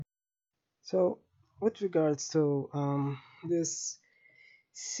So, with regards to this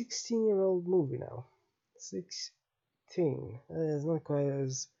 16-year-old movie now, 16, is not quite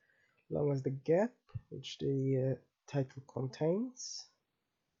as long as the gap which the title contains.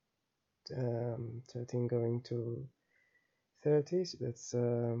 13 going to 30, so that's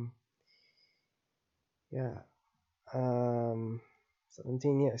yeah,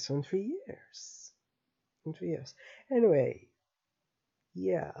 17 years, so in 3 years, in 3 years. Anyway,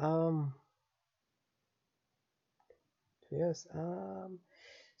 yeah, 3 years.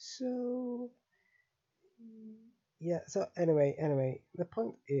 So yeah, so anyway, the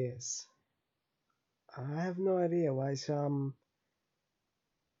point is, I have no idea why some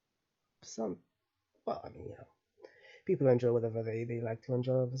well, I mean, people enjoy whatever they like to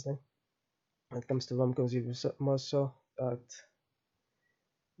enjoy, obviously. When it comes to rom-coms, even more so, but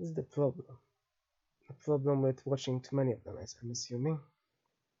this is the problem. The problem with watching too many of them, as I'm assuming.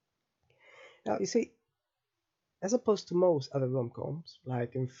 Now, you see, as opposed to most other rom-coms,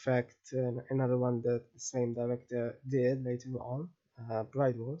 like in fact another one that the same director did later on,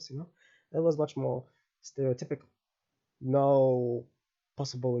 Bride Wars, that was much more stereotypical. No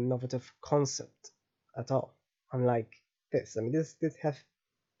possible innovative concept at all. Unlike this, I mean, this did have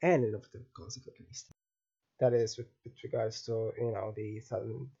an innovative concept at least. That is with regards to the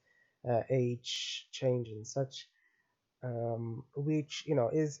sudden age change and such, which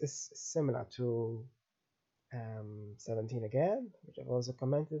is similar to 17 again, which I've also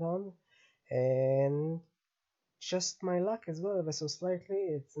commented on, and just my luck as well, ever so slightly.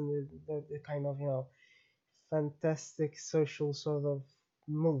 It's in the kind of fantastic social sort of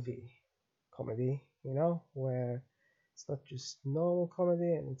movie comedy, where it's not just normal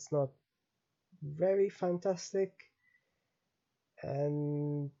comedy and it's not very fantastic,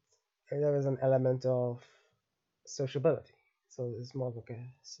 and there is an element of sociability. So it's more like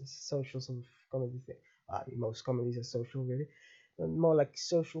a social sort of comedy thing. I mean, most comedies are social, really, but more like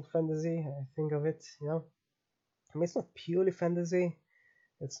social fantasy. I think of it. I mean, it's not purely fantasy.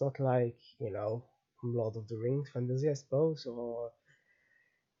 It's not like Lord of the Rings fantasy, I suppose, or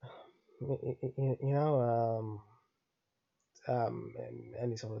you know,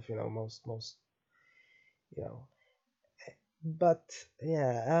 any sort of most you know. But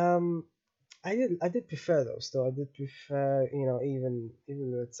yeah, I did prefer those though. I did prefer even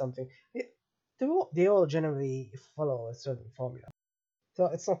with something. They all generally follow a certain formula. So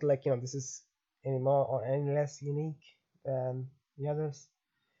it's not like this is any more or any less unique than the others.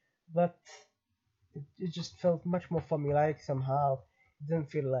 But it just felt much more formulaic somehow. It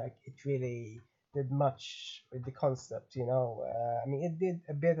didn't feel like it really did much with the concept. I mean, it did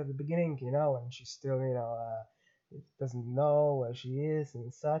a bit at the beginning, and she still, doesn't know where she is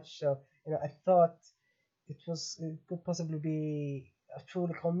and such. So, I thought it could possibly be a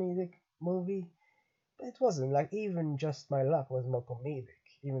truly comedic movie, but it wasn't. Like, even Just My Luck was more comedic,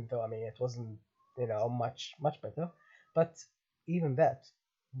 even though, I mean, it wasn't, much better. But even that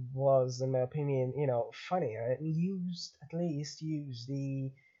was, in my opinion, funnier and at least used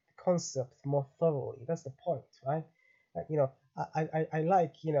the concept more thoroughly. That's the point, right? I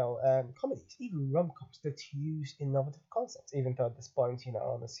like comedies, even rom-coms that use innovative concepts. Even though at this point,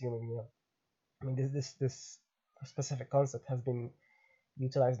 I'm assuming I mean this specific concept has been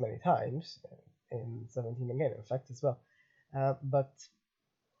utilized many times in 17 again, in fact, as well. But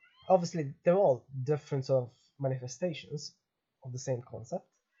obviously, they're all different sort of manifestations of the same concept.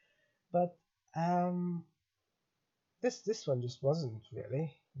 But um, this one just wasn't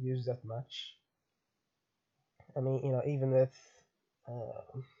really used that much. I mean, even with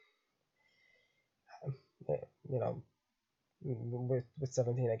um, you know, with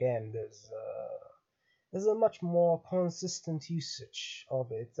 17 again, there's a much more consistent usage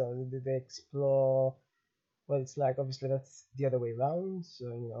of it. They explore what it's like. Obviously, that's the other way around. So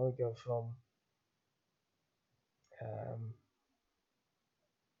we go from um,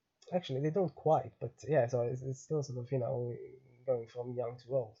 actually they don't quite, but yeah. So it's still sort of going from young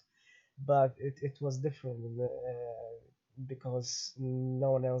to old, but it was different because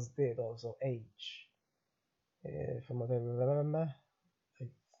no one else did also age. From what I remember, I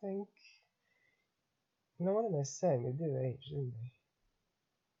think. What am I saying? They did age, didn't they?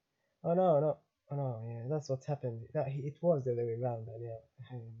 Oh no, no, oh no, yeah, that's what happened. It was the other way around, then, yeah.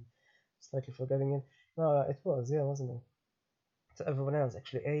 I'm slightly forgetting it. No, it was, yeah, wasn't it? So everyone else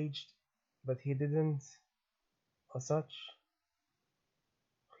actually aged, but he didn't, or such.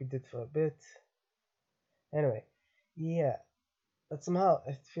 He did for a bit. Anyway, yeah, but somehow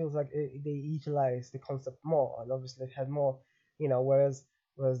it feels like they utilized the concept more, and obviously it had more, whereas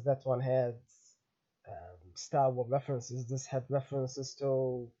that one had Star Wars references. This had references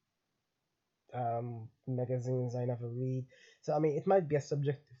to magazines I never read. So I mean, it might be a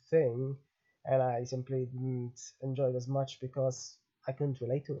subjective thing, and I simply didn't enjoy it as much because I couldn't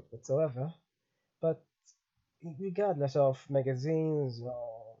relate to it whatsoever. But regardless of magazines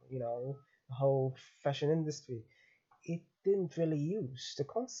or the whole fashion industry, it didn't really use the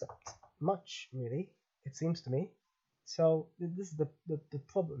concept much, really. It seems to me. So this is the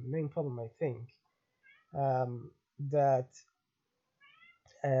problem, the main problem I think, that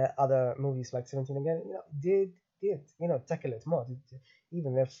other movies like 17 again, did tackle it more.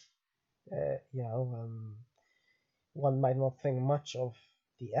 Even if one might not think much of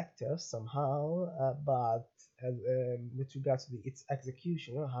the actors somehow, but with regards to its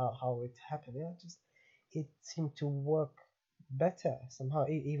execution, how it happened, just it seemed to work better somehow.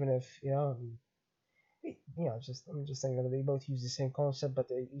 Even if just I'm just saying that they both use the same concept, but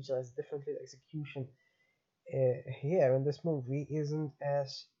they utilize differently. The execution here in this movie isn't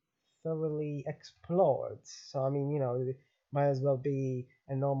as thoroughly explored. So I mean, it might as well be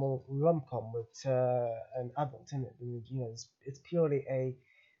a normal rom-com with an adult in it. And, it's purely a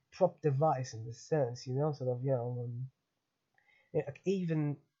prop device in this sense, sort of, like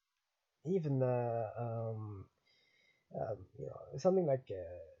even something like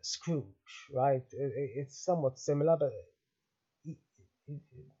Scrooge, right? It's somewhat similar, but it,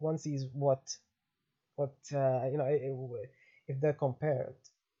 one sees what if they're compared,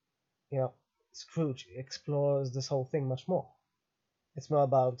 you know, Scrooge explores this whole thing much more. It's more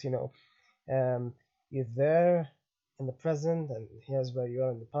about, um, you're there in the present, and here's where you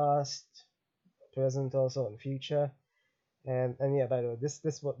are in the past, present also, and future. And yeah, by the way, this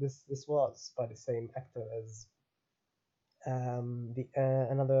was by the same actor as the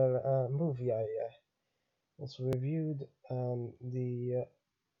another movie I also reviewed, the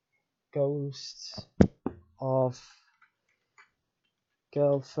Ghost of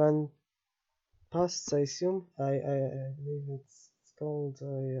Girlfriend Past. I assume I believe it's called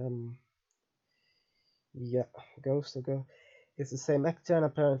yeah, Ghost of Girl. It's the same actor, and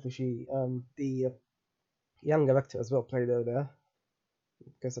apparently the younger actor as well played her there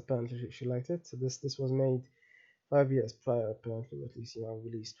because apparently she liked it. So this was made 5 years prior, apparently, at least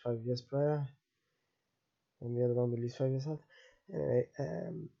released 5 years prior, and the other one released 5 years out. Anyway,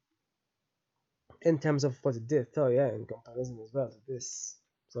 in terms of what it did, oh yeah, in comparison as well to this,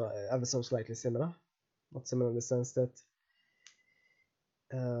 so ever so slightly similar, not similar in the sense that,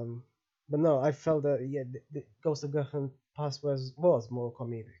 um, but no, I felt that yeah, the Ghost of Girlfriend Past was more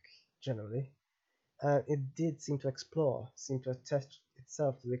comedic generally. It did seem to attach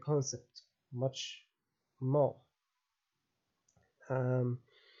itself to the concept much more. Um,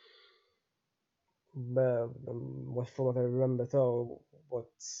 but from what I remember, though,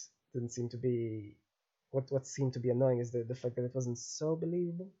 what didn't seem to be what seemed to be annoying is the fact that it wasn't so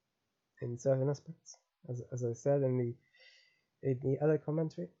believable in certain aspects, as I said in the other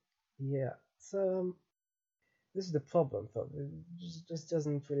commentary. Yeah, so this is the problem, though. It just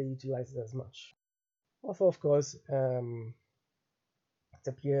doesn't really utilize it as much. Although, of course, it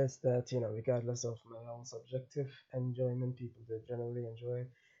appears that regardless of my own subjective enjoyment, people did generally enjoy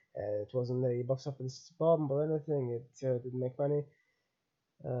it. It wasn't a box office bomb or anything. It didn't make money.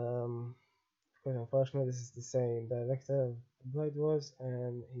 Of course, unfortunately, this is the same director of Blade Wars,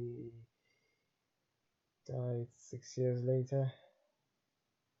 and he died 6 years later,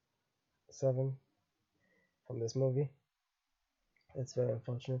 seven, from this movie. It's very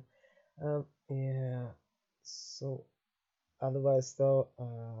unfortunate. Yeah. So otherwise, though,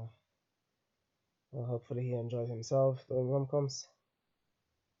 well, hopefully he enjoyed himself doing rom-coms.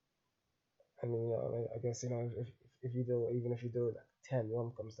 I mean, I guess if you do, even if you do like 10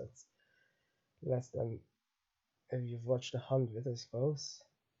 rom-coms, that's less than if you've watched 100, I suppose.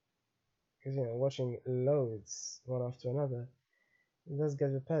 Because watching loads one after another, it does get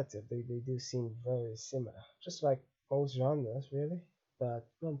repetitive. They do seem very similar, just like most genres, really. But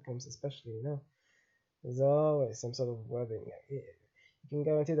rom-coms, especially, there's always some sort of wedding. You can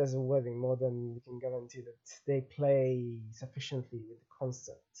guarantee there's a wedding more than you can guarantee that they play sufficiently with the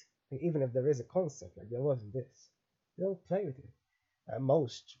concept. Like, even if there is a concept, like there wasn't this, they don't play with it.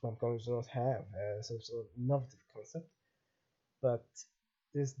 Most rom-coms do not have some sort of innovative concept, but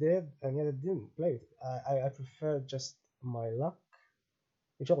this did, and yet it didn't play with it. I prefer Just My Luck,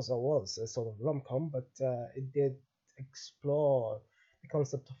 which also was a sort of rom-com, but it did explore the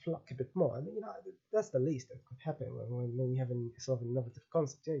concept of luck a bit more. I mean, that's the least that could happen when you have a sort of innovative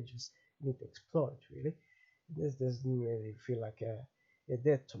concept. Yeah, you just need to explore it, really. This doesn't really feel like it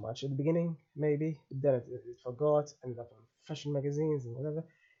did too much at the beginning, maybe, but then it forgot, ended up on fashion magazines and whatever.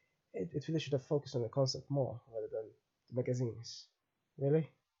 It really should have focused on the concept more rather than the magazines. Really?